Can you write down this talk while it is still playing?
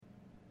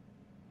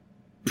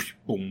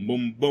boom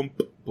boom boom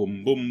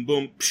boom boom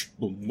boom boom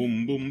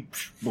boom boom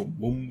boom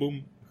boom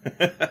boom.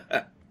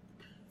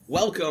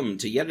 Welcome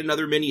to yet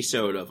another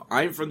minisode of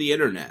I'm from the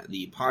Internet,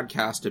 the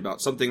podcast about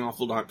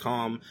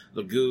somethingawful.com,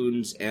 the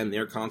goons, and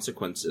their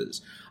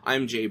consequences.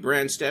 I'm Jay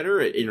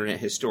Brandstetter, an internet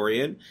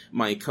historian.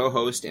 My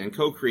co-host and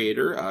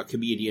co-creator,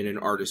 comedian and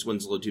artist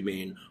Winslow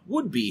Dumaine,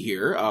 would be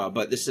here,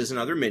 but this is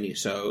another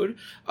minisode.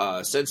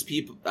 Since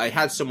I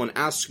had someone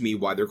ask me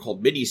why they're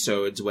called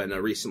minisodes when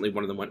recently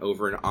one of them went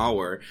over an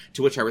hour,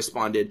 to which I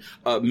responded,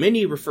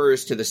 mini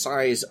refers to the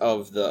size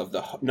of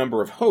the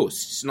number of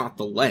hosts, not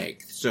the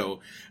length. So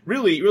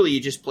really, you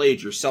just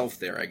played yourself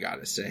there, I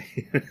gotta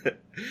say.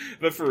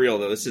 But for real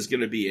though, this is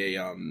gonna be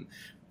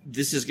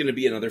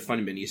another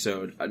fun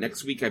minisode.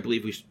 Next week, I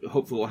believe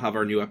hopefully we'll have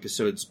our new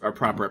episodes, our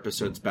proper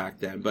episodes back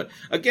then. But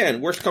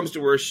again, worst comes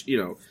to worst,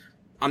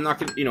 I'm not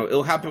gonna,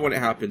 it'll happen when it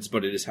happens,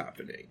 but it is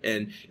happening.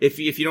 And if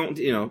you don't,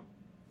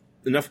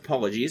 enough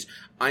apologies.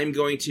 I'm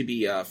going to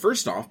be,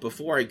 first off,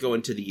 before I go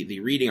into the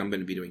reading I'm going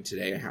to be doing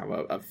today, I have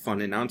a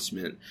fun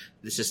announcement.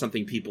 This is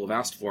something people have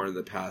asked for in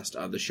the past.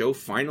 The show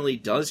finally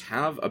does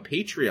have a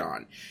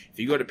Patreon. If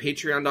you go to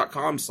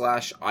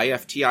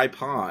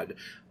patreon.com/IFTIpod,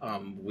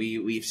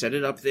 we've set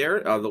it up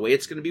there. The way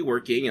it's going to be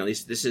working, at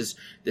least this is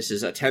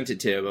a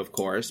tentative, of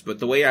course, but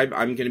the way I'm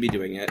going to be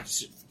doing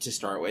it to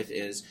start with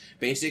is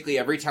basically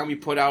every time we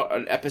put out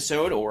an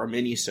episode or a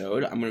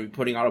mini-sode, I'm going to be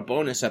putting out a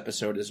bonus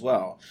episode as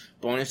well.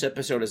 Bonus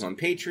episode is on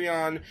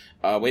Patreon.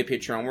 Way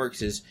Patreon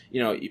works is,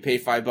 you pay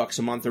 $5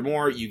 a month or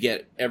more, you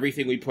get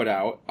everything we put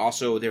out.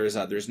 Also, there's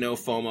no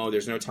FOMO,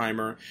 there's no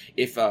timer.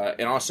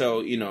 And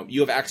also, you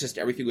have access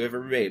to everything we've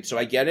ever made. So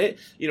I get it.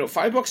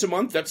 $5 a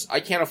month, I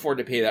can't afford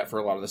to pay that for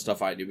a lot of the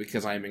stuff I do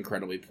because I am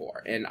incredibly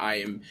poor. And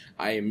I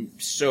am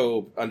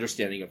so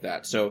understanding of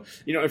that. So,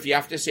 if you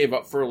have to save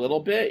up for a little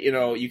bit,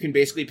 you can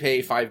basically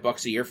pay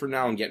 $5 a year from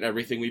now and get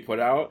everything we put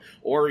out.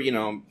 Or,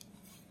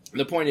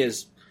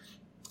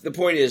 the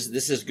point is,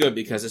 this is good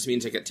because this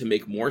means I get to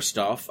make more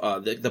stuff.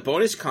 The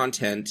bonus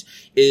content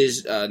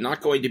is not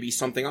going to be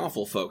something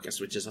awful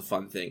focused, which is a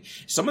fun thing.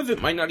 Some of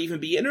it might not even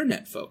be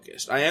internet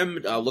focused. I am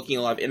looking at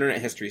a lot of internet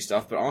history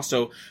stuff, but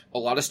also a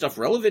lot of stuff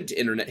relevant to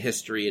internet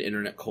history and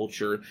internet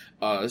culture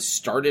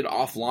started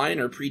offline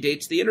or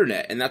predates the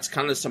internet. And that's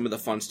kind of some of the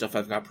fun stuff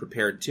I've got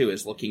prepared too,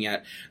 is looking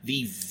at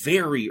the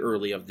very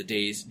early of the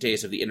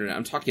days of the internet.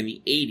 I'm talking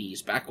the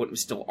 80s, back when it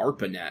was still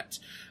ARPANET.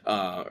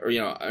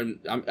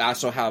 I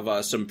also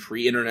have some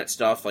pre-internet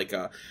stuff, like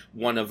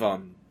one of I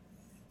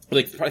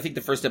think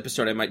the first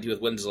episode I might do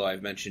with Winslow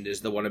I've mentioned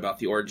is the one about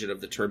the origin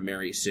of the term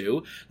Mary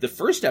Sue. The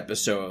first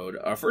episode,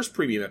 our first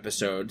premium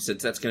episode,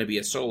 since that's going to be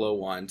a solo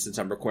one, since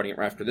I'm recording it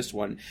right after this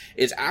one,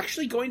 is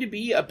actually going to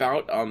be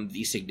about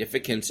the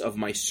significance of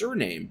my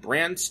surname,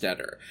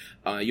 Brandstetter.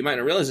 You might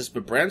not realize this,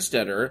 but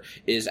Brandstetter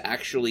is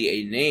actually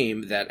a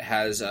name that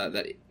has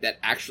that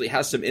actually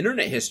has some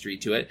internet history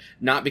to it,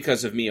 not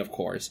because of me, of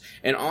course,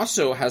 and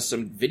also has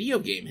some video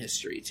game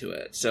history to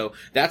it. So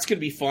that's going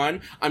to be fun.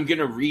 I'm going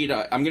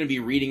to be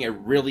reading a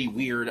really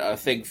weird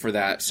thing for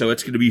that, so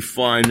it's going to be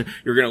fun.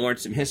 You're going to learn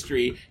some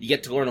history. You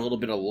get to learn a little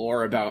bit of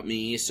lore about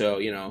me,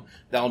 so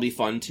that'll be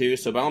fun too.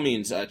 So by all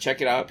means,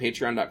 check it out,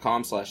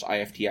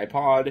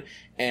 patreon.com/IFTIpod,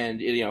 and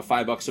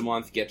 $5 a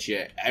month gets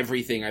you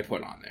everything I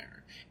put on there.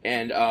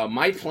 And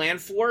my plan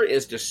for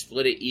is to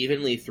split it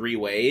evenly 3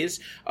 ways.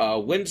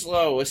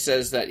 Winslow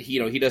says that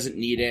he doesn't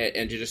need it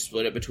and to just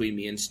split it between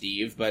me and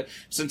Steve. But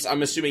since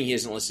I'm assuming he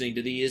isn't listening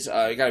to these,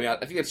 I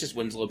think it's just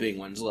Winslow being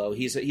Winslow.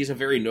 He's a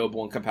very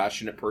noble and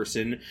compassionate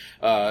person.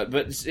 But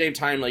at the same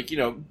time,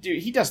 dude,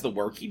 he does the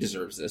work. He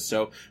deserves this.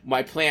 So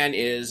my plan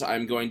is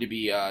I'm going to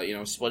be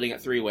splitting it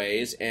 3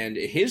 ways, and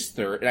his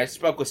third. And I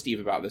spoke with Steve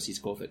about this. He's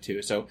cool with it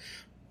too. So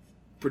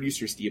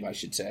producer Steve, I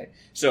should say.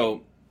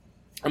 So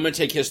I'm going to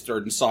take his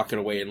third and sock it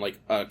away in, a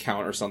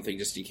account or something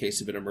just in case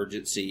of an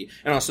emergency.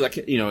 And also,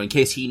 in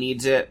case he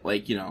needs it,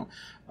 I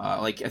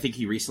think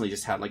he recently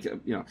just had,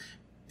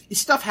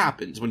 stuff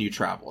happens when you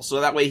travel. So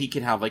that way he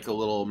can have, a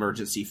little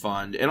emergency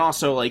fund. And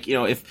also,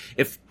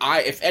 if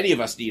any of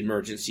us need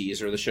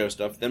emergencies or the show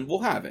stuff, then we'll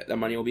have it. That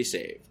money will be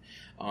saved.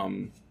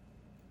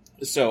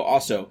 So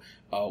also,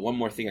 one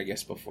more thing, I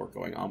guess, before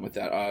going on with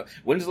that.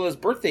 Winslow's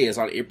birthday is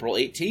on April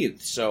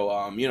 18th,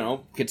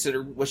 so,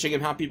 consider wishing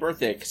him happy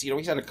birthday, because,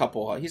 he's had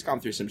he's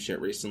gone through some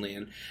shit recently,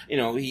 and,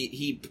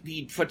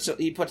 he puts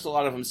a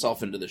lot of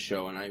himself into the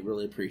show, and I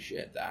really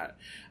appreciate that.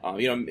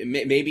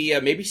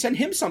 Maybe send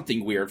him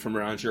something weird from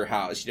around your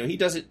house. He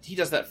does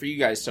that for you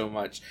guys so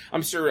much.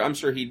 I'm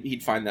sure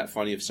he'd find that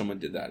funny if someone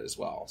did that as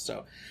well.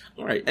 So,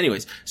 alright,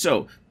 anyways,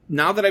 so,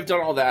 now that I've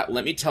done all that,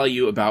 let me tell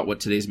you about what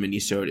today's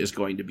minisode is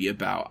going to be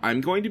about. I'm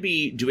going to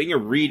be doing a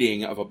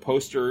reading of a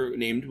poster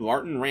named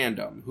Martin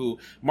Random,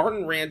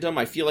 Martin Random,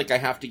 I feel like I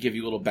have to give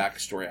you a little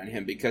backstory on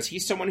him, because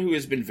he's someone who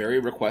has been very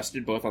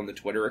requested both on the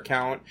Twitter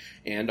account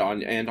and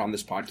on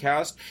this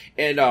podcast.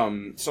 And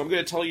so I'm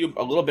going to tell you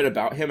a little bit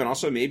about him, and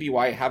also maybe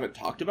why I haven't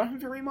talked about him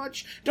very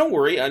much. Don't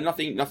worry,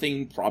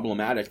 nothing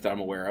problematic that I'm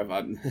aware of.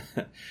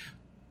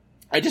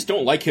 I just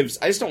don't like his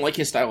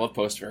style of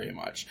post very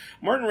much.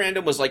 Martin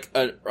Random was like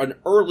an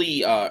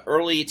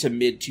early to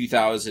mid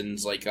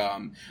 2000s,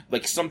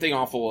 like something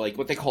awful, like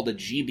what they called a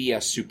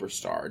GBS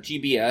superstar.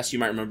 GBS, you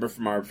might remember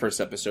from our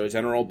first episode,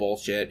 General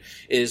Bullshit,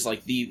 is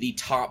like the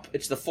top,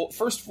 it's the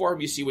first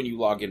forum you see when you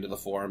log into the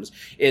forums.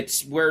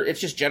 It's where it's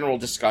just general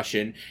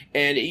discussion,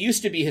 and it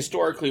used to be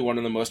historically one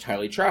of the most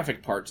highly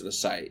trafficked parts of the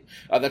site.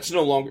 That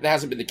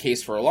hasn't been the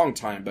case for a long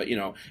time, but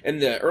in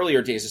the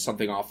earlier days of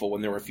Something Awful,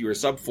 when there were fewer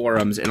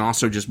sub-forums, and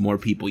also just more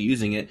people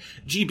using it,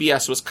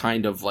 GBS was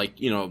kind of like,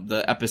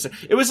 the episode.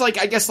 It was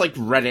like, I guess, like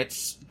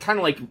Reddit's kind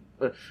of like,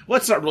 well,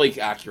 it's not really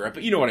accurate,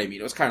 but you know what I mean.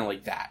 It was kind of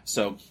like that.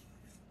 So,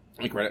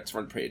 like Reddit's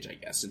front page, I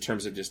guess, in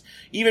terms of just,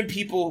 even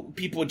people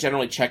would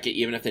generally check it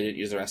even if they didn't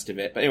use the rest of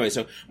it. But anyway,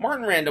 so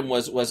Martin Random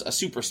was a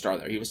superstar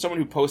there. He was someone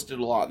who posted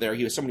a lot there.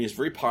 He was someone who was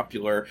very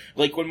popular.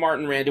 Like when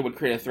Martin Random would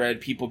create a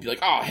thread, people would be like,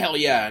 oh, hell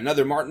yeah,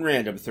 another Martin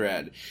Random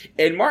thread.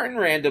 And Martin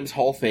Random's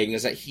whole thing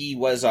is that he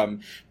is a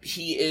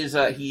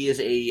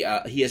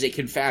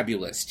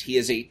confabulist. He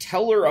is a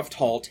teller of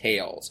tall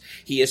tales.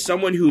 He is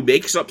someone who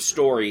makes up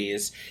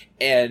stories,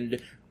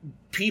 and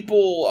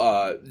people,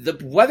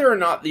 whether or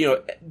not,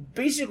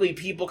 basically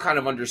people kind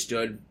of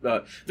understood,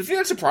 the thing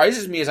that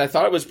surprises me is I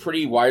thought it was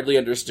pretty widely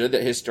understood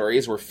that his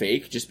stories were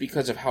fake just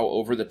because of how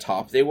over the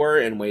top they were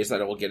in ways that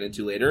I will get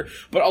into later.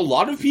 But a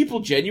lot of people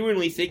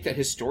genuinely think that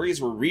his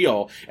stories were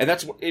real, and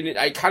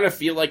I kind of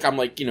feel like I'm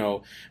like,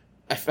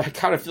 I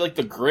kind of feel like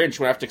the Grinch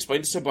when I have to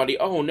explain to somebody,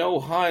 oh no,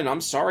 hon,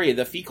 I'm sorry,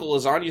 the fecal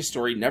lasagna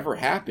story never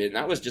happened.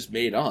 That was just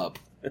made up.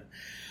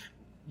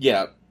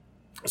 Yeah.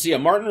 So yeah,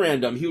 Martin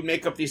Random, he would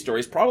make up these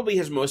stories. Probably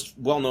his most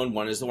well-known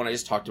one is the one I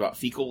just talked about,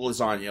 Fecal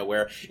Lasagna,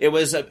 where it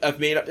was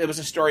it was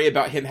a story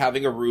about him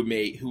having a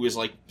roommate who was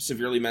like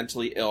severely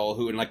mentally ill,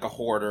 who and like a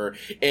hoarder,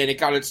 and it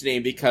got its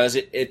name because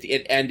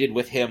it ended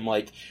with him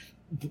like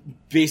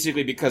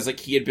basically because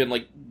like he had been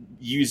like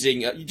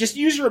using just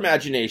use your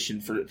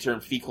imagination for the term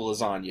fecal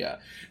lasagna.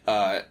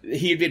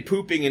 He had been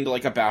pooping into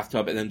like a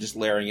bathtub and then just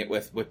layering it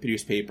with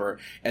newspaper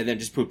and then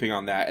just pooping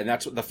on that, and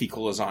that's what the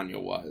fecal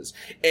lasagna was.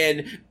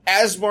 And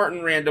as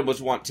Martin Random was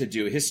wont to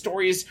do, his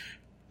stories,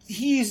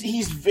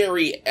 he's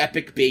very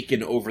epic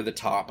bacon over the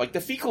top. Like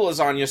the fecal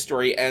lasagna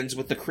story ends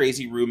with the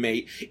crazy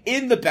roommate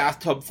in the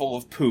bathtub full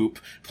of poop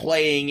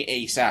playing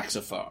a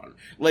saxophone,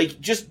 like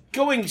just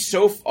going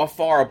so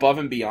far above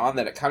and beyond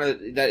that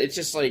it's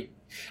just like,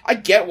 I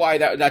get why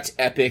that's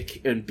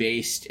epic and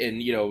based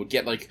and,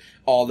 get like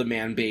all the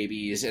man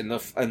babies and the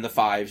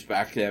fives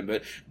back then,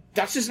 but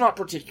that's just not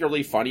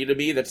particularly funny to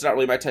me. That's not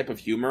really my type of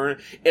humor.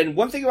 And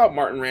one thing about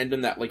Martin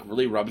Random that like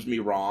really rubs me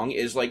wrong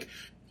is like,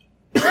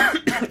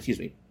 excuse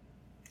me,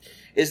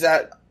 is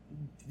that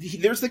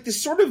there's like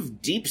this sort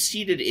of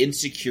deep-seated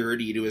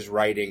insecurity to his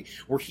writing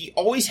where he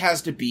always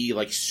has to be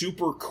like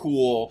super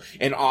cool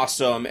and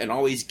awesome and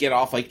always get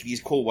off like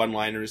these cool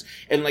one-liners,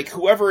 and like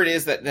whoever it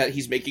is that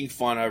he's making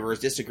fun of or is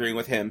disagreeing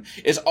with him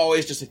is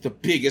always just like the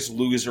biggest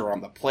loser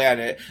on the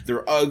planet.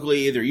 They're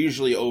ugly, they're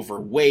usually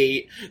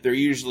overweight, they're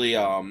usually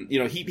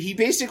he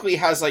basically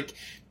has like,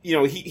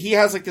 he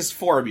has like this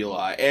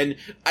formula, and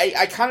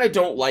I kind of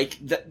don't like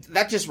that.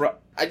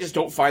 I just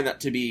don't find that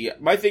to be,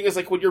 my thing is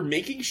like when you're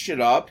making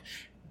shit up,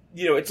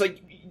 it's like,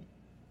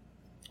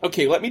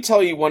 okay, let me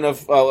tell you one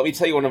of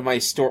my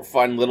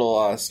fun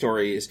little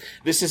stories.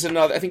 I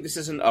think this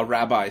is a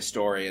rabbi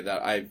story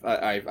that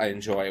I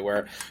enjoy,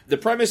 where the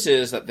premise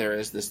is that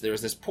there's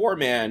this poor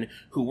man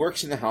who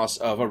works in the house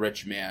of a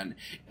rich man,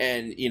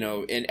 and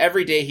and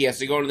every day he has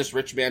to go into this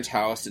rich man's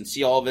house and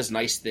see all of his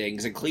nice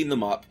things and clean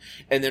them up,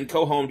 and then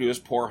go home to his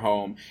poor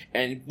home.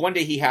 And one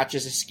day he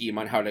hatches a scheme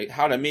on how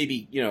to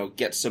maybe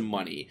get some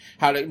money,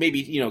 how to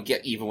maybe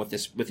get even with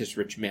this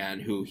rich man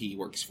who he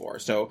works for.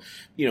 So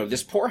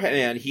this poor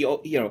man,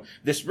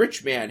 this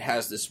rich man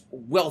has this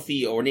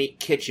wealthy, ornate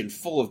kitchen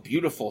full of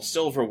beautiful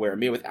silverware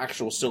made with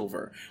actual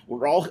silver,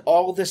 where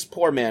all this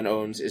poor man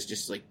owns is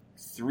just like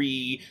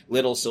 3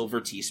 little silver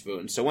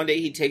teaspoons. So one day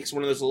he takes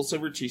one of those little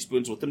silver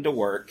teaspoons with him to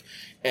work,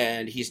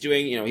 and he's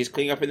doing, he's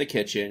cleaning up in the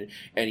kitchen,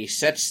 and he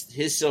sets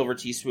his silver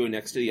teaspoon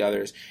next to the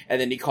others,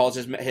 and then he calls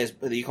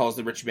he calls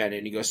the rich man in,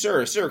 and he goes,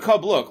 sir,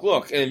 come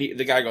look, and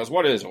the guy goes,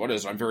 what is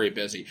it? I'm very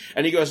busy.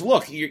 And he goes,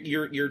 look,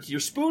 your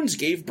spoons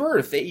gave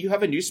birth. You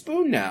have a new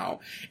spoon now.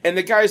 And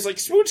the guy's like,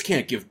 spoons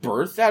can't give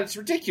birth. That's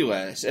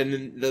ridiculous. And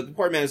then the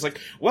poor man is like,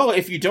 well,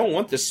 if you don't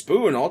want the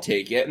spoon, I'll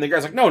take it. And the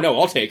guy's like, no,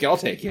 I'll take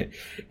it.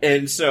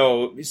 And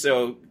so,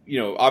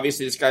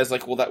 obviously this guy's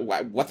like, well,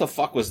 what the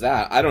fuck was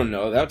that? I don't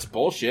know. That's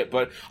bullshit.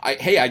 But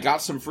I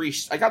got some free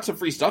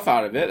stuff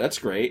out of it. That's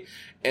great.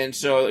 And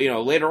so,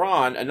 later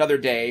on, another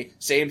day,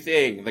 same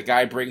thing. The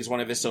guy brings one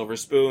of his silver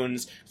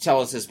spoons,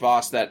 tells his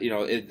boss that,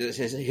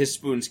 his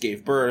spoons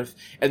gave birth.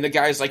 And the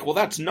guy's like, well,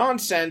 that's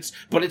nonsense,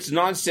 but it's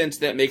nonsense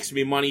that makes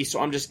me money,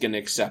 so I'm just gonna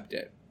accept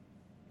it.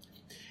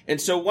 And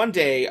so one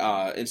day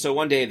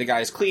the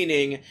guy's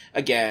cleaning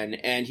again,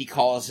 and he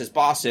calls his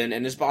boss in,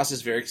 and his boss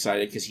is very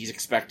excited because he's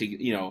expecting,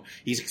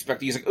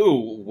 he's like,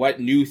 ooh,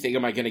 what new thing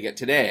am I going to get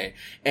today?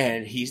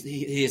 And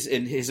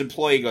his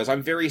employee goes,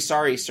 I'm very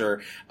sorry,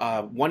 sir.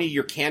 One of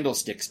your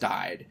candlesticks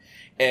died.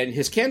 and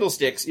his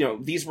candlesticks,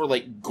 these were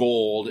like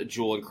gold,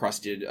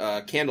 jewel-encrusted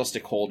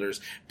candlestick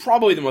holders,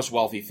 probably the most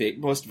wealthy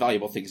thing, most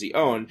valuable things he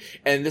owned,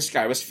 and this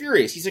guy was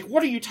furious. He's like,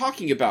 what are you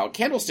talking about?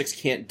 Candlesticks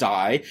can't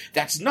die.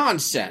 That's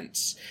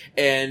nonsense.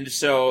 And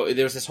so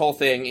there's this whole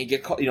thing,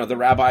 the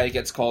rabbi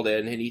gets called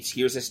in, and he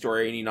hears his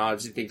story, and he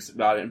nods and thinks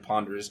about it and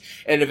ponders,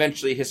 and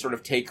eventually his sort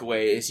of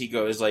takeaway is he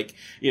goes like,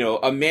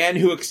 a man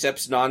who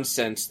accepts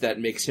nonsense that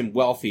makes him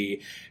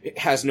wealthy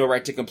has no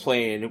right to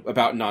complain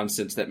about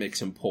nonsense that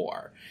makes him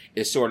poor,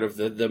 is sort of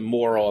the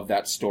moral of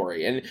that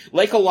story. And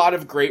like a lot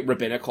of great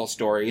rabbinical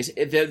stories,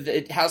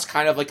 it has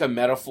kind of like a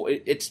metaphor.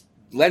 It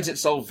lends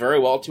itself very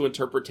well to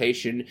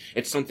interpretation.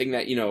 It's something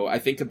that, I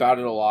think about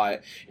it a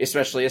lot,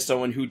 especially as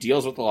someone who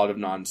deals with a lot of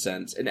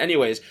nonsense. And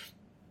anyways,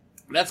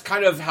 that's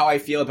kind of how I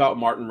feel about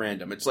Martin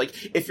Random. It's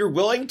like, if you're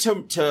willing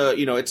to,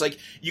 it's like,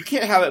 you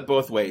can't have it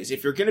both ways.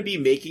 If you're going to be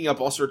making up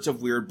all sorts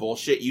of weird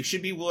bullshit, you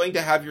should be willing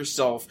to have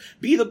yourself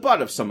be the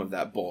butt of some of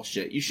that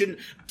bullshit. You shouldn't,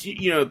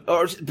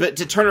 but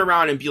to turn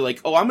around and be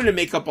like, oh, I'm going to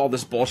make up all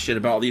this bullshit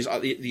about all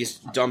these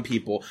dumb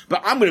people,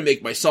 but I'm going to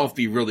make myself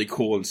be really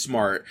cool and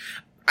smart.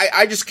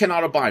 I just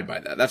cannot abide by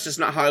that. That's just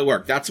not how I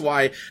work. That's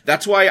why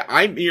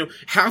I'm,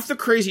 half the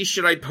crazy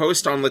shit I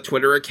post on the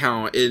Twitter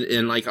account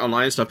in like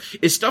online stuff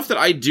is stuff that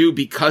I do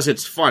because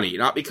it's funny,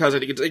 not because I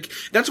think it's like,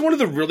 that's one of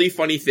the really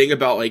funny thing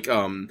about like,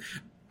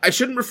 I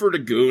shouldn't refer to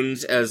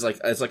goons as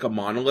like a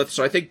monolith.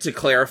 So I think to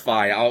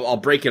clarify, I'll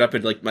break it up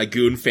into like my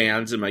goon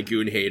fans and my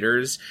goon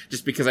haters,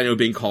 just because I know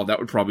being called that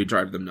would probably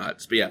drive them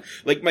nuts. But yeah,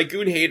 like my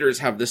goon haters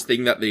have this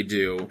thing that they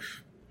do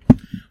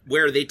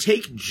where they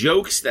take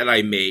jokes that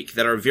I make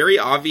that are very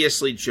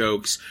obviously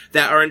jokes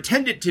that are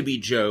intended to be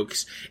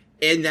jokes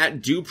and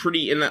that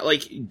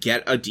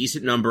get a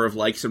decent number of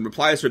likes and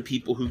replies from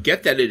people who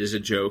get that it is a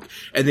joke,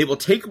 and they will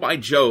take my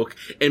joke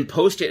and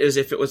post it as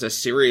if it was a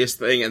serious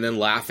thing and then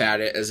laugh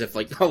at it as if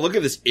like, oh, look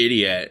at this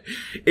idiot.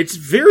 It's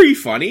very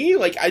funny.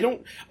 Like,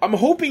 I'm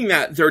hoping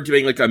that they're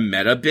doing like a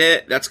meta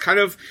bit. That's kind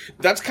of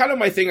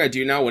my thing I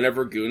do now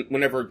whenever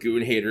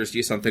goon haters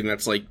do something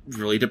that's like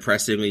really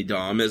depressingly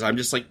dumb, is I'm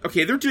just like,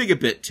 okay, they're doing a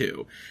bit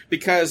too.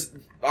 Because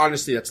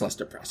honestly, that's less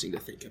depressing to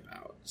think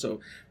about. So,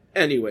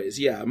 anyways,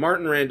 yeah,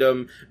 Martin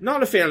Random,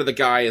 not a fan of the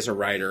guy as a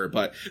writer,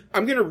 but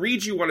I'm going to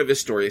read you one of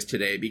his stories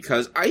today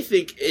because I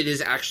think it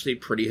is actually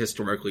pretty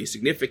historically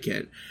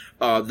significant.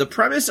 The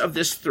premise of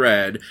this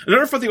thread,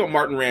 another fun thing about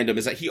Martin Random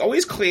is that he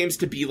always claims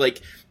to be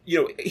like,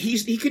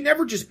 he can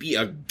never just be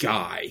a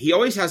guy. He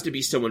always has to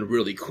be someone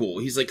really cool.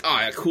 He's like,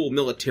 a cool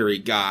military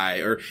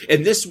guy, or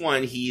in this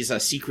one, he's a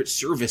Secret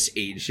Service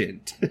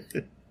agent.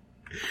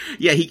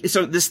 Yeah,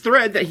 so this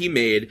thread that he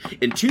made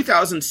in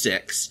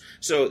 2006,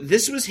 so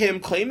this was him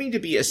claiming to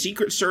be a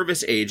Secret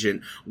Service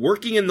agent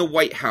working in the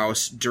White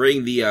House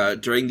during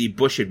the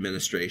Bush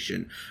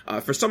administration.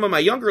 For some of my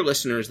younger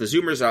listeners, the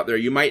Zoomers out there,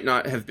 you might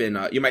not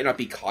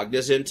be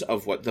cognizant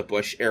of what the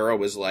Bush era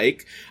was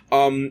like.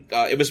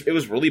 It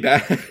was really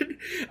bad.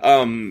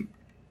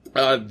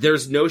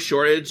 There's no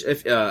shortage.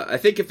 I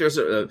think if there's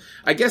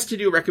I guess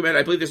to recommend,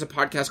 I believe there's a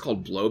podcast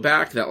called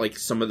Blowback that like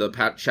some of the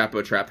Pat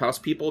Chapo Trap House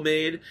people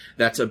made.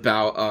 That's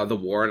about, the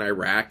war in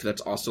Iraq.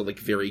 That's also like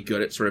very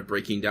good at sort of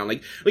breaking down,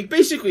 like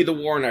basically the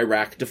war in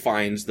Iraq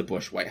defines the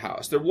Bush White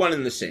House. They're one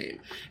and the same.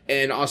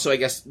 And also, I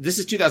guess this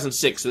is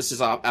 2006. So this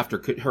is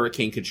after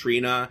Hurricane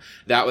Katrina.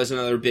 That was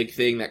another big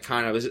thing that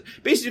kind of was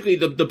basically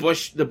the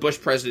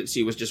Bush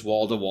presidency was just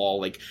wall to wall,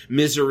 like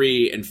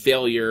misery and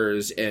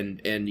failures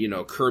and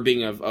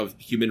curbing of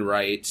human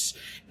rights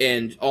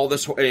and all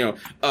this,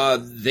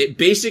 they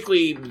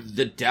basically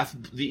the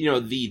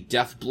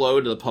death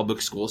blow to the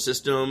public school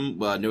system.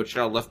 No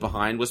Child Left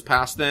Behind was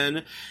passed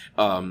then.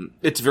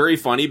 It's very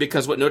funny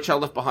because what No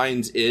Child Left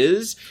Behind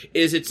is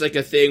it's like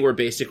a thing where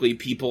basically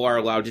people are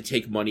allowed to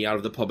take money out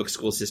of the public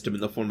school system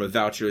in the form of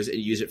vouchers and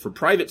use it for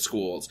private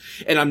schools.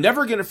 And I'm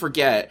never going to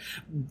forget,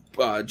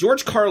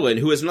 George Carlin,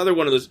 who is another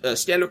one of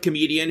those, stand-up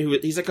comedian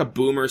he's like a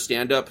boomer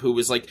stand-up who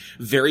was like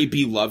very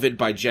beloved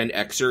by Gen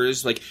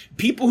Xers. Like,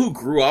 people who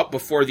grew up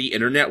before the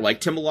internet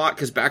liked him a lot,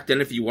 because back then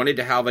if you wanted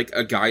to have like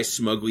a guy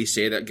smugly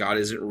say that God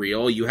isn't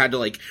real, you had to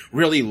like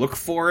really look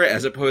for it,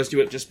 as opposed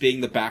to it just being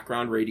the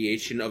background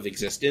radiation of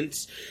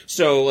existence.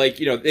 So like,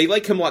 they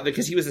like him a lot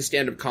because he was a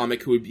stand-up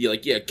comic who would be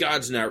like, yeah,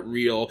 God's not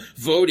real,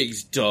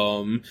 voting's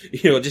dumb,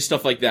 just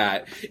stuff like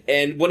that.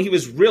 And when he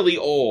was really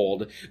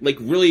old, like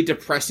really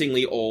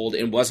depressingly old,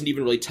 and wasn't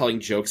even really telling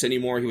jokes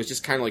anymore, he was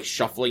just kind of like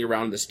shuffling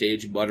around the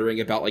stage muttering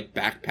about like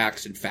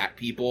backpacks and fat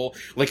people,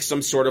 like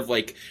some sort of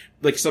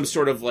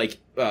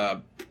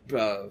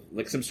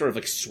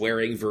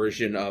swearing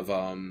version of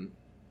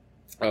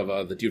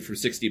the dude from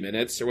 60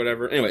 Minutes or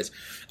whatever. Anyways,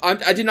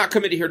 I did not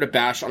come in here to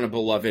bash on a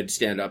beloved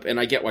stand-up, and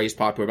I get why he's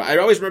popular, but I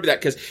always remember that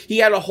because he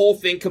had a whole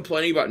thing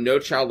complaining about No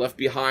Child Left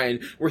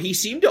Behind, where he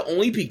seemed to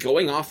only be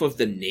going off of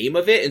the name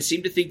of it and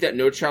seemed to think that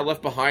No Child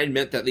Left Behind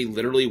meant that they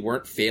literally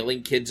weren't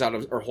failing kids out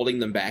of, or holding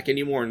them back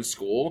anymore in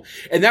school.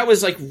 And that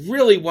was like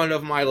really one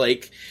of my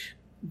like,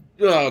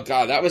 oh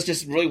god, that was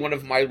just really one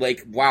of my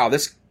like, wow,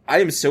 this I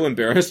am so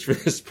embarrassed for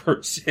this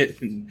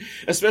person,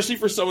 especially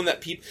for someone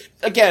that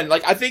again,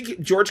 like, I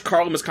think George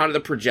Carlin was kind of the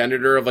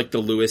progenitor of, like, the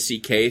Louis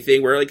C.K.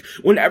 thing, where, like,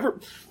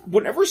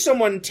 whenever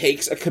someone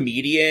takes a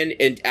comedian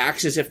and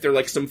acts as if they're,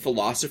 like, some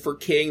philosopher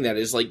king that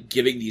is, like,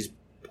 giving these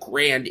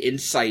grand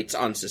insights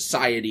on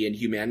society and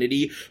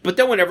humanity, but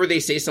then whenever they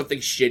say something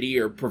shitty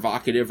or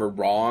provocative or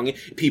wrong,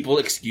 people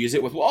excuse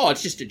it with, well,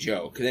 it's just a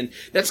joke. And then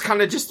that's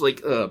kind of just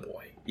like, oh boy.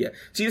 Yeah.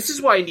 See, this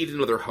is why I need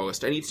another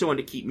host. I need someone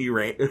to keep me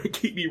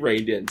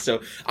reined in.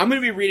 So I'm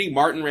going to be reading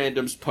Martin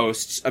Random's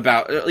posts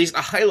about, at least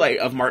a highlight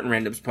of Martin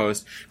Random's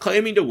post,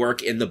 claiming to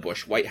work in the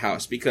Bush White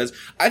House, because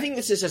I think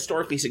this is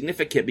historically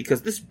significant,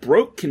 because this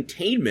broke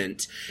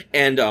containment,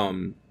 and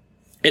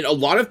a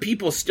lot of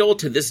people still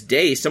to this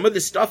day, some of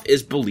this stuff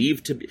is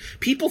believed to be,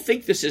 people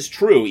think this is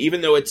true,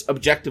 even though it's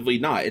objectively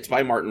not. It's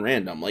by Martin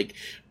Random.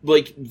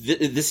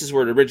 This is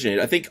where it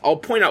originated. I think I'll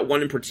point out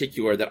one in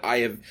particular that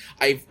I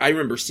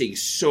remember seeing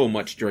so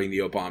much during the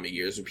Obama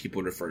years when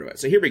people refer to it.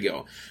 So here we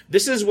go.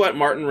 This is what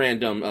Martin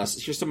Random,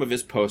 here's some of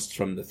his posts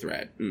from the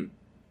thread.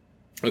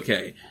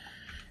 Okay.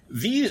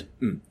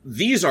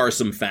 These are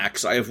some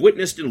facts I have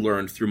witnessed and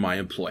learned through my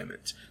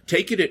employment.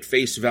 Take it at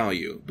face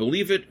value.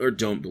 Believe it or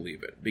don't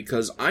believe it,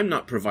 because I'm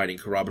not providing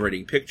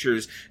corroborating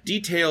pictures,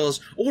 details,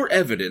 or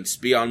evidence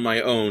beyond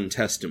my own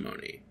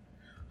testimony.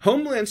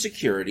 Homeland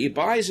Security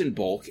buys in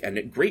bulk and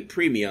at great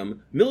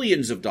premium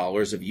millions of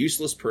dollars of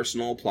useless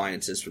personal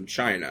appliances from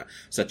China,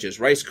 such as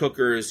rice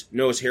cookers,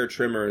 nose hair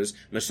trimmers,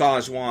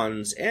 massage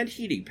wands, and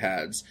heating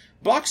pads,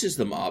 boxes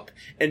them up,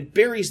 and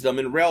buries them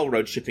in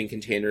railroad shipping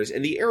containers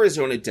in the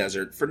Arizona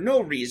desert for no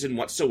reason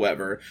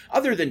whatsoever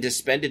other than to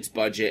spend its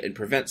budget and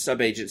prevent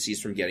sub-agencies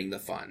from getting the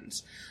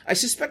funds. I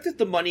suspect that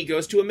the money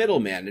goes to a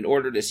middleman in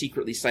order to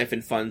secretly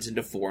siphon funds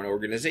into foreign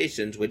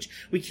organizations, which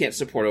we can't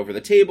support over the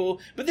table,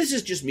 but this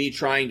is just me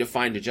trying to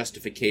find a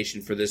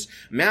justification for this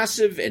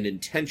massive and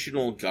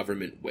intentional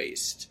government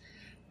waste.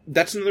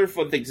 That's another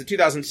fun thing. So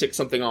 2006,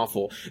 Something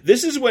Awful.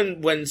 This is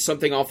when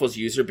Something Awful's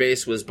user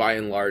base was by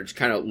and large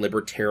kind of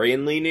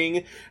libertarian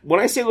leaning. When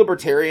I say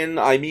libertarian,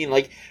 I mean,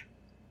 like,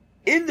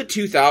 in the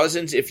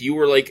 2000s, if you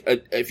were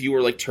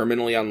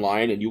terminally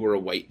online and you were a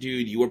white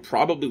dude, you were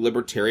probably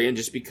libertarian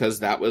just because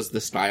that was the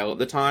style at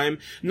the time.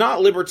 Not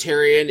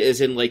libertarian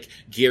as in, like,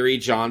 Gary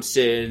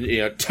Johnson,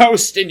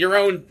 toast in your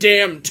own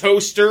damn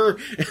toaster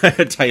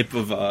type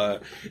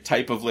of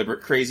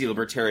crazy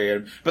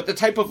libertarian, but the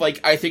type of, like,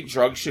 I think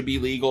drugs should be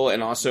legal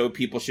and also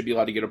people should be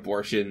allowed to get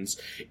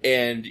abortions.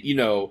 And,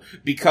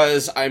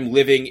 because I'm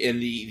living in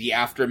the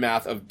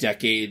aftermath of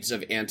decades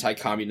of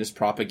anti-communist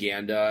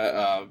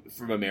propaganda,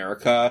 from America,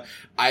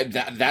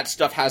 that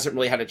stuff hasn't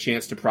really had a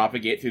chance to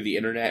propagate through the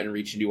internet and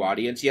reach a new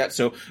audience yet.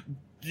 So,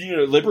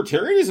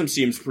 libertarianism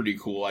seems pretty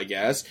cool, I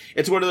guess.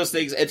 It's one of those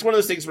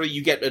things where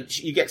you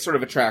get sort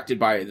of attracted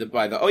by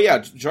the, oh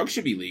yeah, drugs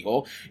should be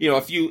legal.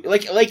 If you,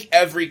 like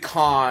every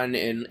con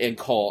and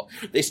cult,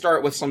 they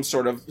start with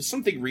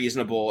something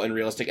reasonable and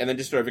realistic and then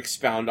just sort of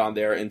expound on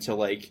there into,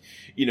 like,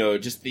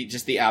 just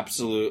the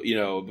absolute,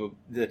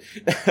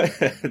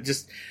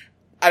 just,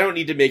 I don't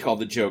need to make all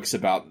the jokes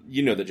about,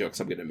 the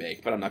jokes I'm going to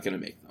make, but I'm not going to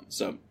make them.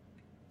 So,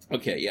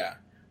 okay, yeah.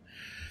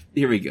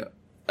 Here we go.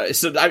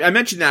 So I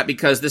mentioned that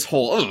because this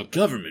whole,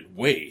 government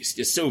waste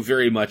is so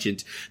very much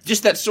into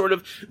just that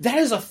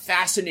is a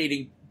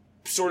fascinating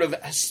sort of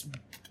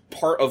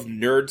part of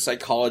nerd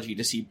psychology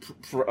to see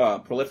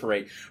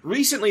proliferate.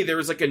 Recently, there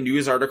was, like, a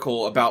news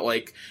article about,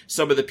 like,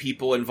 some of the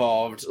people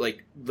involved,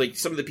 like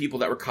some of the people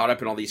that were caught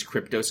up in all these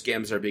crypto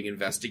scams that are being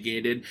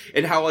investigated,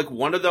 and how, like,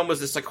 one of them was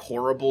this, like,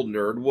 horrible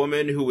nerd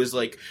woman who was,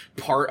 like,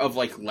 part of,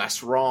 like,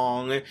 Less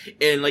Wrong,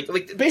 and,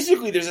 like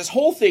basically there's this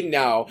whole thing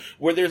now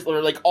where there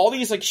are, like, all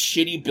these, like,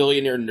 shitty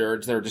billionaire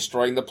nerds that are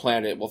destroying the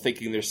planet while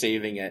thinking they're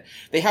saving it.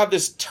 They have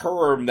this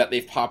term that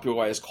they've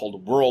popularized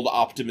called world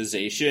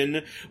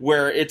optimization,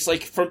 where it's,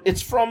 like,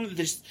 it's from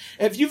this,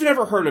 if you've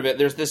never heard of it,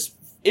 there's this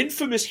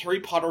infamous Harry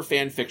Potter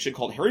fan fiction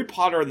called Harry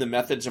Potter and the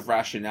Methods of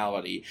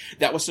Rationality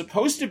that was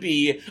supposed to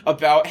be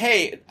about,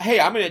 hey,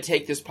 I'm going to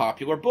take this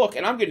popular book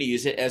and I'm going to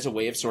use it as a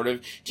way of sort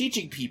of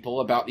teaching people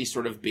about these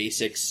sort of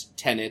basics,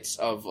 tenets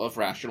of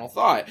rational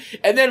thought.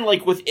 And then,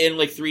 like, within,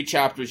 like, 3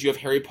 chapters, you have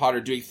Harry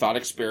Potter doing thought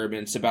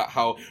experiments about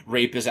how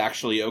rape is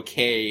actually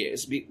okay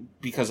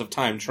because of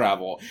time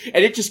travel.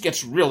 And it just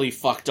gets really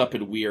fucked up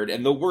and weird,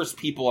 and the worst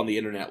people on the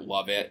internet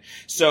love it.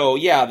 So,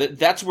 yeah,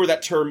 that's where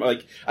that term,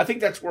 like, I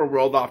think that's where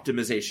world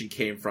optimization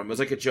came from. It was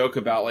like a joke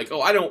about, like,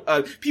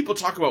 people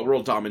talk about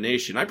world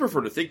domination. I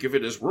prefer to think of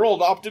it as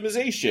world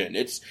optimization.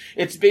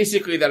 It's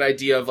basically that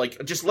idea of,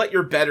 like, just let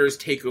your betters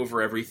take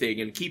over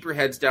everything and keep your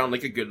heads down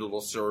like a good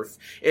little serf.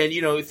 And,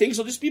 things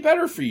will just be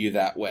better for you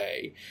that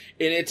way.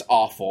 And it's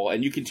awful.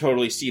 And you can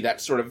totally see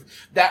that sort of,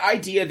 that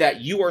idea that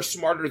you are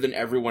smarter than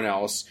everyone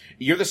else.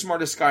 You're the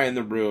smartest guy in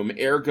the room.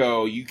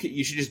 Ergo, you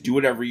should just do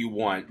whatever you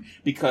want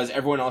because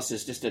everyone else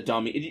is just a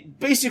dummy.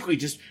 Basically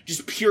just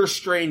pure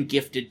strain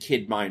gifted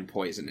kid mind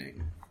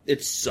poisoning.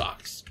 It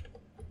sucks.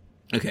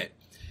 Okay.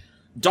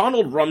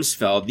 Donald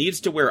Rumsfeld needs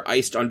to wear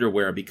iced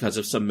underwear because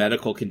of some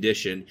medical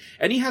condition,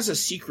 and he has a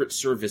Secret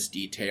Service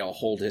detail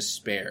hold his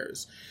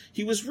spares.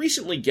 He was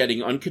recently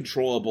getting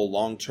uncontrollable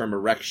long-term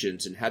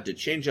erections and had to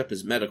change up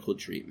his medical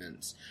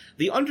treatments.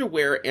 The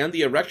underwear and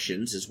the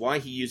erections is why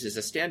he uses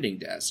a standing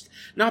desk,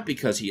 not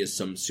because he is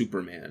some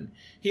Superman.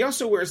 He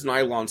also wears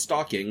nylon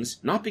stockings,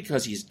 not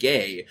because he's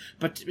gay,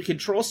 but to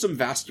control some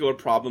vascular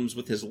problems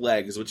with his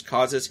legs, which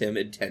causes him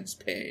intense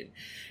pain.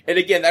 And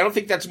again, I don't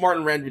think that's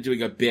Martin Rand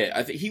doing a bit.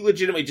 I think he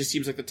legitimately just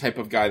seems like the type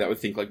of guy that would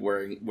think like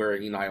wearing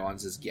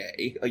nylons is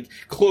gay. Like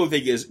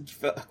clothing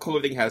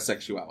has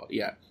sexuality.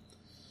 Yeah.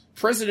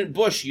 President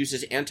Bush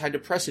uses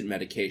antidepressant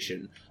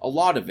medication, a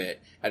lot of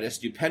it, at a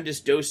stupendous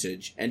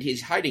dosage, and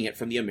he's hiding it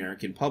from the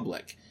American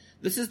public.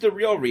 This is the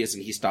real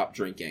reason he stopped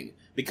drinking.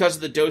 Because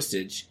of the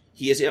dosage,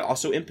 he is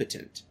also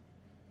impotent.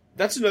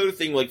 That's another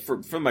thing, like,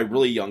 for my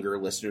really younger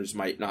listeners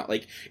might not,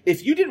 like,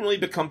 if you didn't really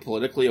become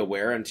politically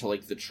aware until,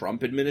 like, the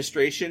Trump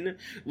administration,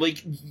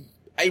 like,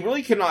 I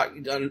really cannot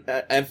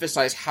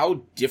emphasize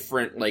how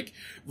different, like,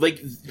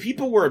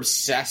 people were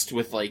obsessed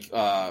with, like,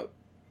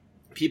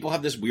 people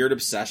have this weird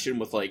obsession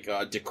with, like,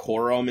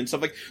 decorum and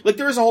stuff. Like,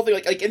 there was a whole thing,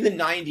 like, in the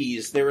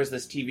 90s, there was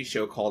this TV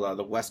show called,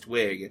 The West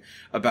Wing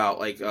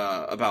about,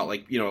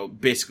 you know,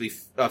 basically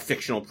a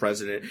fictional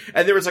president.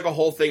 And there was, like, a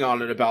whole thing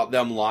on it about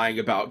them lying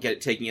about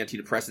taking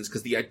antidepressants,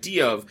 because the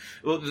idea of,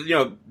 you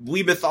know,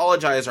 we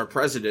mythologize our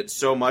president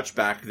so much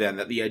back then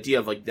that the idea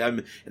of, like,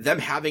 them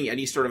having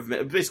any sort of,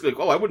 basically, like,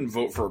 oh, I wouldn't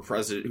vote for a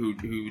president who,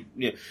 you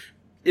know,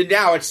 and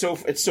now it's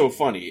so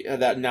funny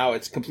that now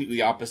it's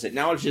completely opposite.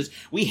 Now it's just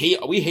we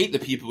hate the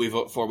people we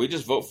vote for. We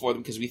just vote for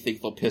them because we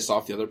think they'll piss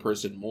off the other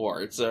person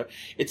more. It's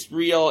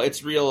real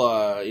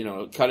you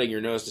know, cutting your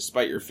nose to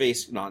spite your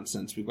face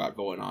nonsense we've got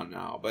going on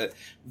now. But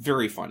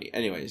very funny.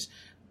 Anyways,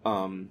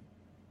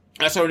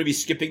 that's why I'm going to be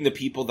skipping the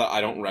people that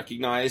I don't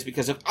recognize,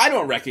 because if I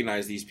don't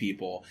recognize these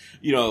people,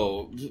 you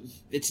know,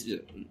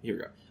 here we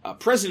go.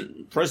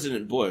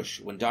 President Bush,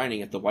 when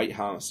dining at the White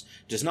House,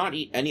 does not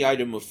eat any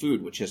item of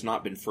food which has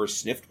not been first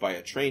sniffed by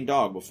a trained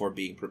dog before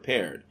being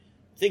prepared.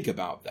 Think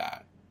about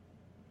that.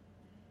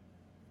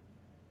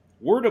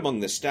 Word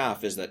among the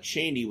staff is that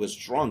Cheney was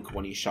drunk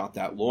when he shot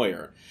that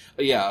lawyer.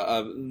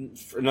 Yeah,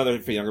 another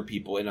for younger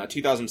people. In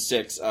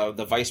 2006,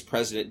 the Vice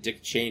President,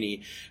 Dick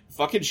Cheney,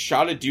 fucking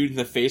shot a dude in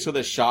the face with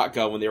a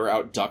shotgun when they were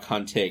out duck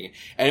hunting.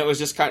 And it was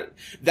just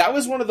that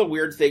was one of the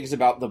weird things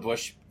about the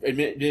Bush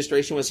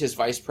administration, was his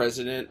Vice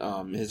President,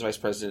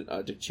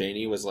 Dick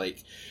Cheney, was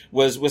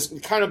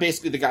kind of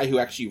basically the guy who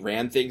actually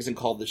ran things and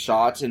called the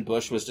shots, and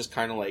Bush was just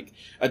kind of like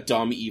a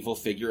dumb, evil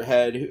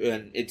figurehead,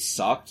 and it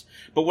sucked.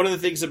 But one of the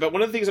things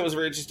that was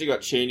very interesting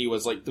about Cheney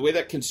was, like, the way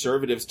that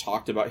conservatives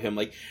talked about him.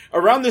 Like,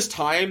 around this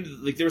time,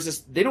 like, there was this,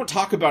 they don't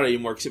talk about it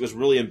anymore because it was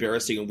really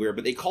embarrassing and weird,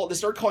 but they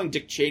started calling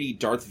Dick Cheney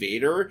Darth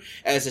Vader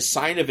as a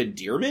sign of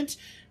endearment.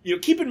 You know,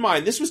 keep in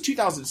mind, this was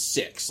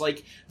 2006.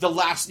 Like, the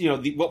last, you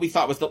know, what we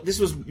thought was this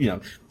was, you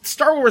know,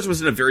 Star Wars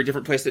was in a very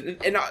different place.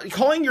 And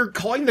calling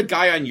the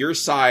guy on your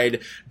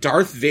side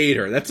Darth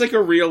Vader, that's like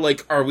a real,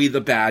 like, are we the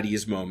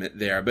baddies moment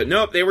there. But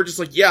nope, they were just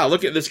like, yeah,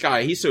 look at this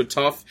guy. He's so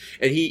tough,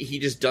 and he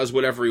just does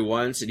whatever he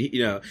wants. And he,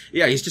 you know,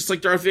 yeah, he's just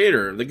like Darth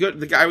Vader, the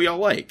guy we all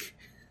like.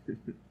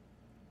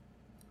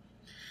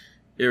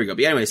 There we go.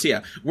 But anyway, so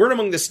yeah, word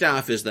among the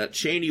staff is that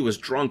Cheney was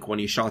drunk when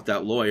he shot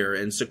that lawyer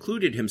and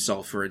secluded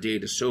himself for a day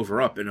to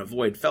sober up and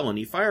avoid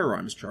felony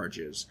firearms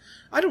charges.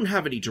 I don't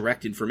have any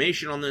direct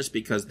information on this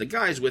because the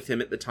guys with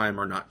him at the time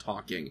are not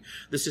talking.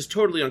 This is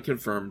totally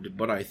unconfirmed,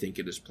 but I think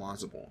it is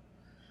plausible.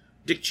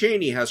 Dick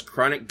Cheney has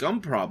chronic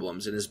gum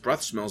problems and his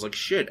breath smells like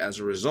shit as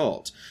a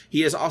result.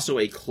 He is also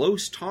a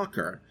close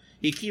talker.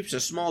 He keeps a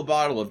small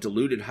bottle of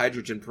diluted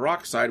hydrogen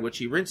peroxide which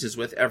he rinses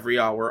with every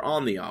hour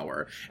on the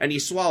hour, and he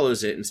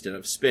swallows it instead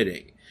of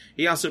spitting.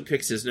 He also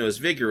picks his nose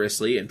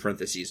vigorously, in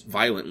parentheses,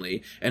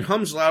 violently, and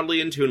hums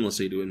loudly and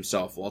tunelessly to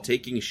himself while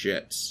taking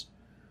shits.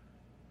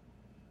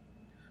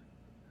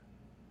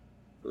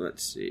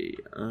 Let's see,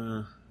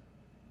 The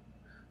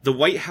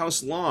White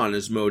House lawn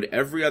is mowed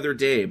every other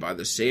day by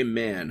the same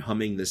man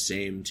humming the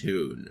same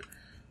tune.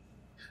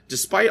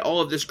 Despite all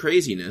of this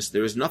craziness,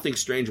 there is nothing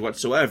strange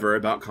whatsoever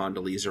about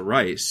Condoleezza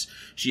Rice.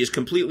 She is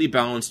completely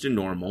balanced and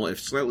normal, if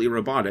slightly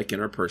robotic in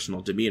her personal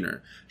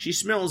demeanor. She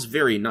smells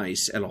very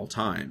nice at all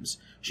times.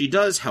 She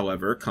does,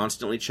 however,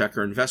 constantly check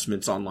her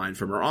investments online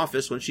from her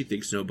office when she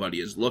thinks nobody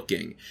is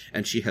looking,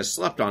 and she has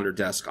slept on her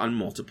desk on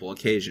multiple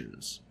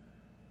occasions.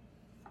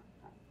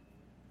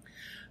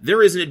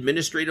 There is an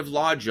administrative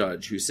law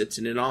judge who sits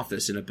in an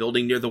office in a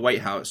building near the White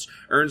House,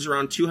 earns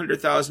around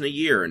 $200,000 a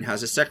year, and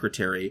has a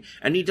secretary,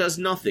 and he does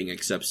nothing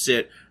except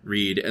sit,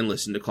 read, and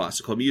listen to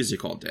classical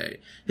music all day.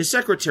 His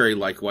secretary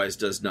likewise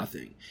does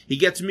nothing. He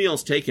gets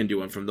meals taken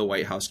to him from the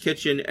White House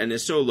kitchen, and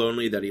is so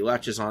lonely that he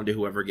latches on to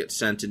whoever gets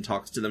sent and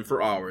talks to them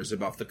for hours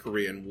about the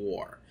Korean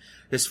War.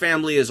 His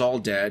family is all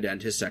dead,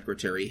 and his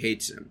secretary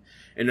hates him.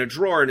 In a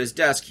drawer in his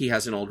desk, he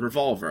has an old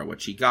revolver,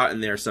 which he got in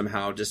there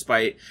somehow,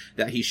 despite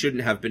that he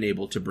shouldn't have been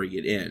able to bring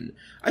it in.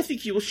 I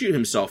think he will shoot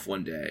himself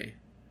one day.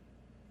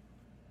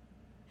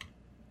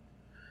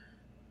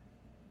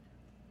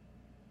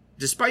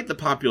 Despite the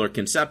popular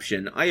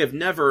conception, I have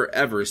never,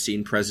 ever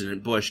seen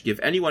President Bush give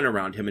anyone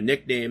around him a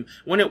nickname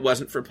when it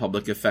wasn't for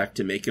public effect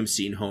to make him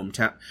seem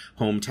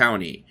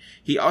hometowny.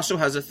 He also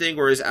has a thing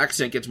where his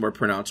accent gets more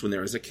pronounced when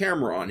there is a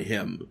camera on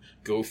him.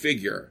 Go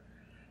figure.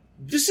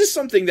 This is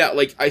something that,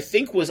 like, I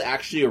think was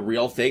actually a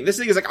real thing. This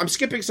thing is, like, I'm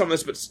skipping some of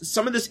this, but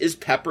some of this is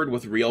peppered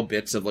with real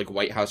bits of, like,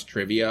 White House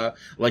trivia,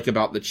 like,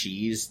 about the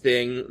cheese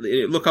thing.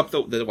 Look up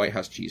the White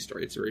House cheese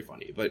story. It's very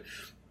funny. But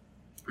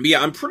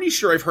yeah, I'm pretty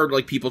sure I've heard,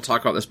 like, people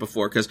talk about this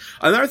before, because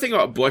another thing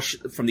about Bush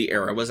from the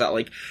era was that,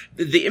 like,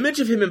 the image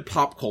of him in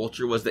pop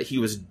culture was that he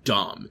was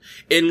dumb.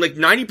 And, like,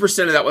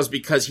 90% of that was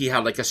because he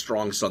had, like, a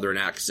strong Southern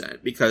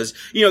accent. Because,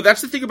 you know,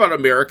 that's the thing about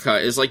America,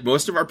 is, like,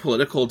 most of our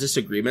political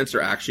disagreements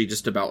are actually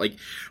just about, like,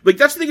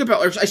 that's the thing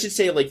about, or I should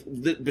say, like,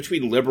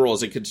 between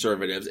liberals and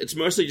conservatives, it's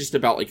mostly just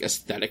about, like,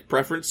 aesthetic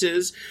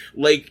preferences.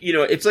 Like, you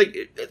know, it's like,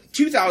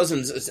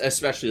 2000s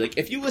especially, like,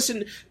 if you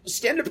listen,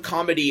 stand-up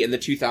comedy in the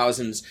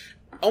 2000s,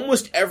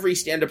 almost every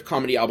stand-up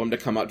comedy album to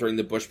come out during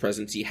the Bush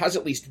presidency has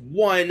at least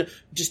one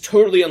just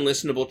totally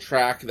unlistenable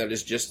track that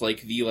is just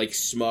like the like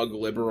smug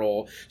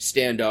liberal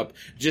stand-up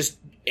just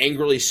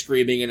angrily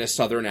screaming in a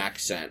Southern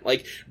accent.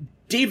 Like,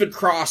 David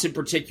Cross in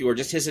particular,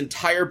 just his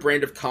entire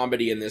brand of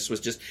comedy in this was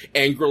just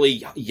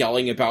angrily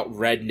yelling about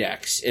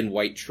rednecks and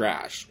white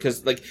trash.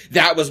 Cause, like,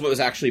 that was what was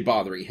actually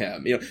bothering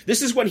him. You know,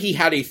 this is when he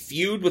had a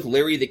feud with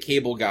Larry the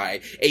Cable Guy,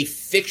 a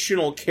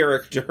fictional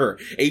character,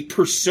 a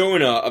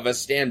persona of a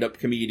stand-up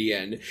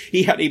comedian.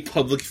 He had a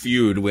public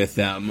feud with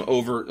them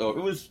over, it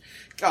was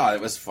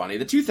funny.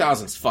 The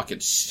 2000s fucking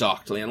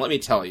sucked, man. Let me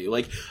tell you,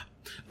 like,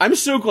 I'm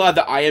so glad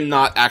that I am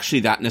not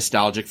actually that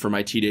nostalgic for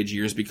my teenage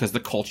years because the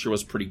culture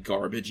was pretty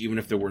garbage, even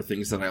if there were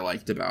things that I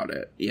liked about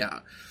it. Yeah.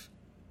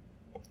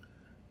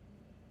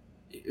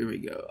 Here we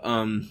go.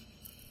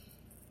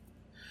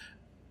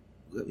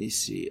 Let me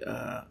see.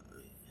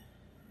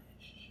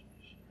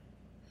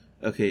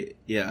 Okay,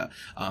 yeah.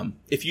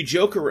 If you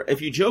joke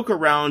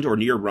around or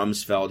near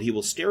Rumsfeld, he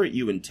will stare at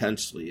you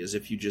intensely, as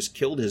if you just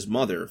killed his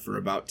mother for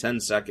about 10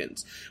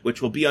 seconds, which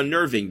will be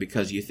unnerving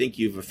because you think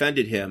you've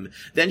offended him.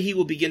 Then he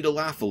will begin to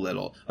laugh a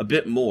little, a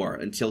bit more,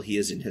 until he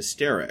is in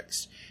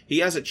hysterics. He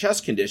has a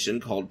chest condition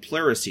called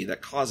pleurisy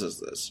that causes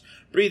this.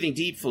 Breathing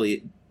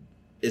deeply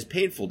is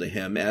painful to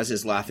him, as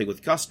is laughing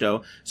with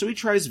gusto, so he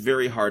tries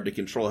very hard to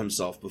control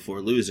himself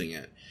before losing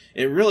it.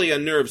 It really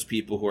unnerves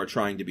people who are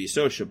trying to be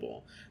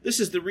sociable. This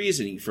is the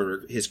reasoning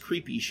for his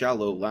creepy,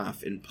 shallow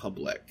laugh in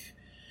public.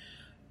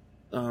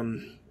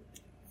 Oh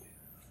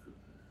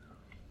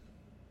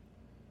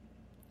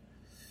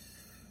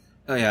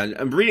yeah,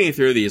 I'm reading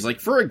through these. Like,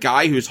 for a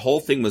guy whose whole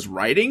thing was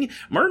writing,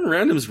 Martin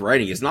Random's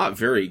writing is not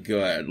very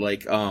good.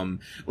 Like,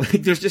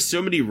 there's just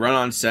so many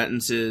run-on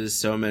sentences,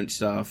 so much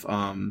stuff.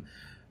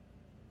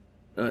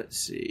 Let's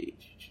see.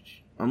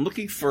 I'm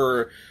looking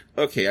for...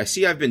 Okay, I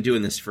see I've been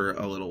doing this for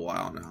a little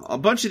while now. A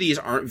bunch of these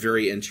aren't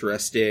very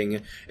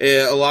interesting.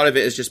 A lot of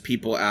it is just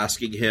people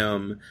asking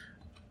him...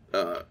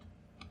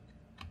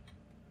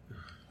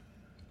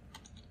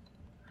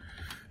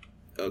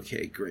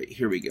 Okay, great.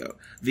 Here we go.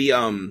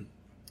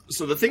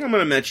 So the thing I'm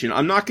going to mention,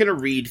 I'm not going to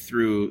read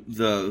through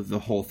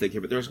the whole thing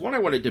here, but there's one I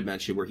wanted to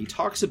mention where he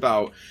talks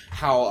about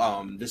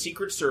how the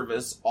Secret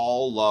Service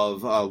all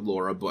love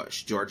Laura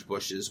Bush, George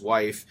Bush's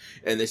wife,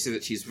 and they say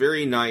that she's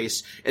very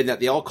nice, and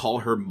that they all call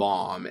her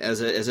Mom as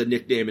a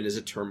nickname and as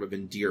a term of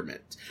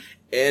endearment.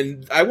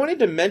 And I wanted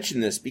to mention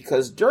this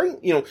because during,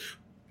 you know,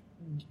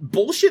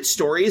 bullshit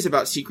stories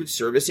about Secret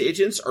Service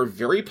agents are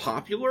very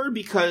popular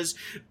because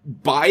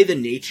by the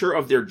nature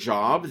of their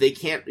job, they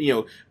can't, you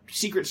know,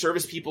 Secret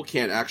Service people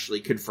can't actually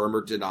confirm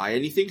or deny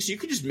anything, so you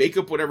can just make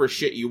up whatever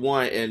shit you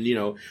want, and, you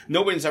know,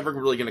 nobody's ever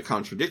really going to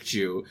contradict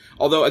you.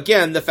 Although,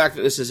 again, the fact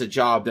that this is a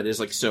job that is,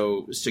 like,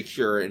 so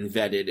secure and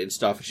vetted and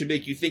stuff should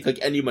make you think, like,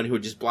 anyone who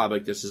would just blab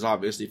like this is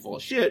obviously full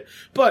of shit.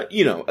 But,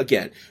 you know,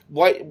 again,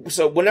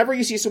 so whenever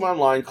you see someone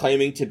online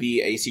claiming to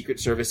be a Secret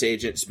Service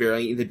agent,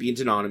 sparing the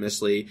beans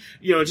anonymously,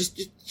 you know,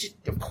 just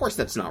of course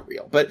that's not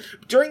real. But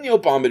during the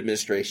Obama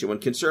administration, when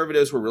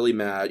conservatives were really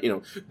mad, you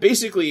know,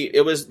 basically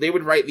they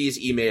would write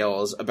these emails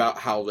about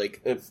how,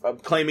 like,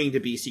 claiming to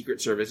be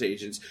Secret Service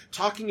agents,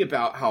 talking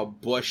about how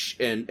Bush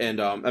and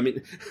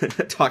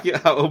talking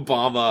about how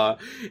Obama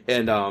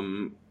and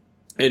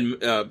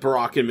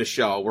Barack and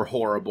Michelle were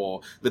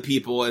horrible. The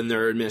people in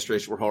their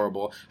administration were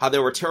horrible. How they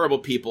were terrible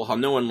people, how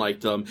no one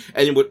liked them.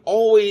 And it would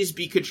always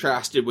be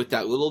contrasted with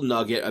that little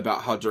nugget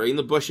about how during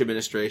the Bush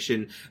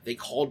administration, they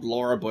called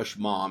Laura Bush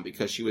Mom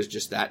because she was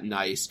just that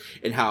nice.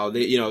 And how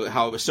they, you know,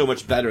 how it was so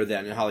much better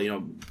then, and how, you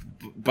know,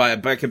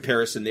 by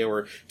comparison, they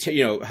were,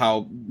 you know,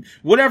 how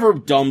whatever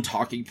dumb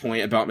talking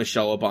point about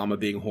Michelle Obama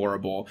being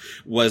horrible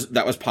was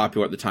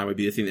popular at the time would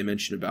be the thing they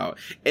mentioned about.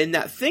 And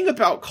that thing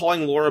about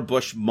calling Laura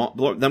Bush,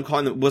 them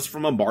calling them was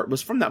from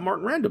that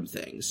Martin Random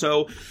thing.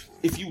 So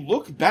if you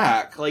look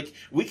back, like,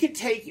 we could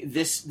take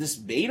this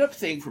made-up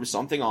thing from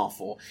Something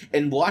Awful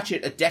and watch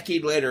it a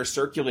decade later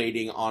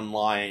circulating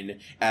online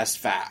as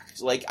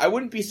fact. Like, I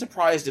wouldn't be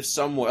surprised if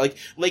someone,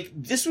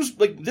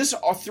 this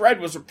thread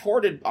was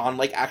reported on,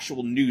 like,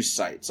 actual news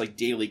sites, like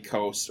Daily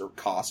Kos, or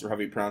Kos, or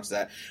however you pronounce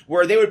that,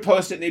 where they would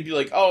post it and they'd be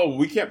like, oh,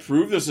 we can't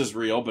prove this is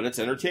real, but it's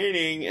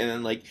entertaining, and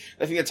then, like,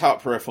 I think that's how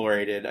it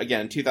proliferated.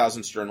 Again,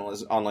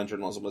 2000s online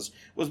journalism was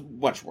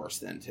much worse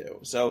then, too.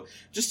 So,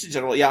 just in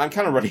general, yeah, I'm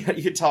kind of ready.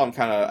 You can tell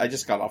I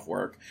just got off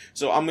work.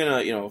 So I'm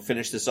gonna,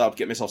 finish this up,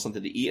 get myself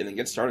something to eat, and then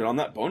get started on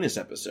that bonus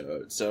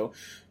episode. So,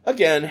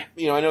 again,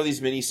 I know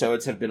these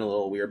mini-sodes have been a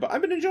little weird, but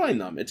I've been enjoying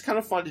them. It's kind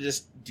of fun to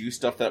just do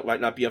stuff that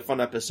might not be a fun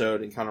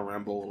episode and kind of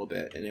ramble a little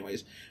bit.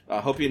 Anyways,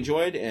 hope you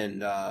enjoyed,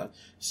 and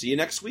see you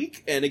next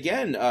week. And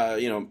again,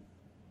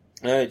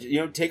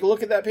 take a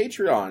look at that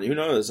Patreon. Who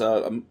knows?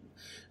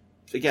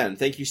 Again,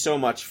 thank you so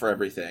much for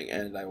everything,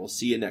 and I will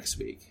see you next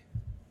week.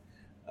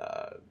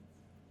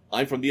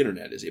 I'm From the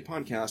Internet is a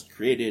podcast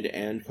created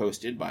and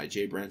hosted by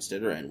Jay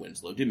Brandstetter and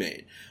Winslow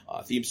Dumaine.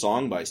 Theme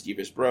song by Steve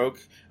is Broke,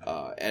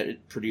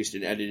 produced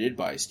and edited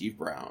by Steve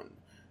Brown.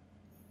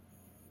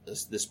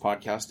 This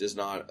podcast is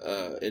not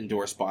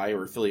endorsed by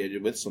or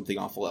affiliated with Something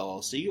Awful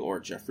LLC or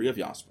Jeffrey of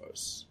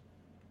Yaspos.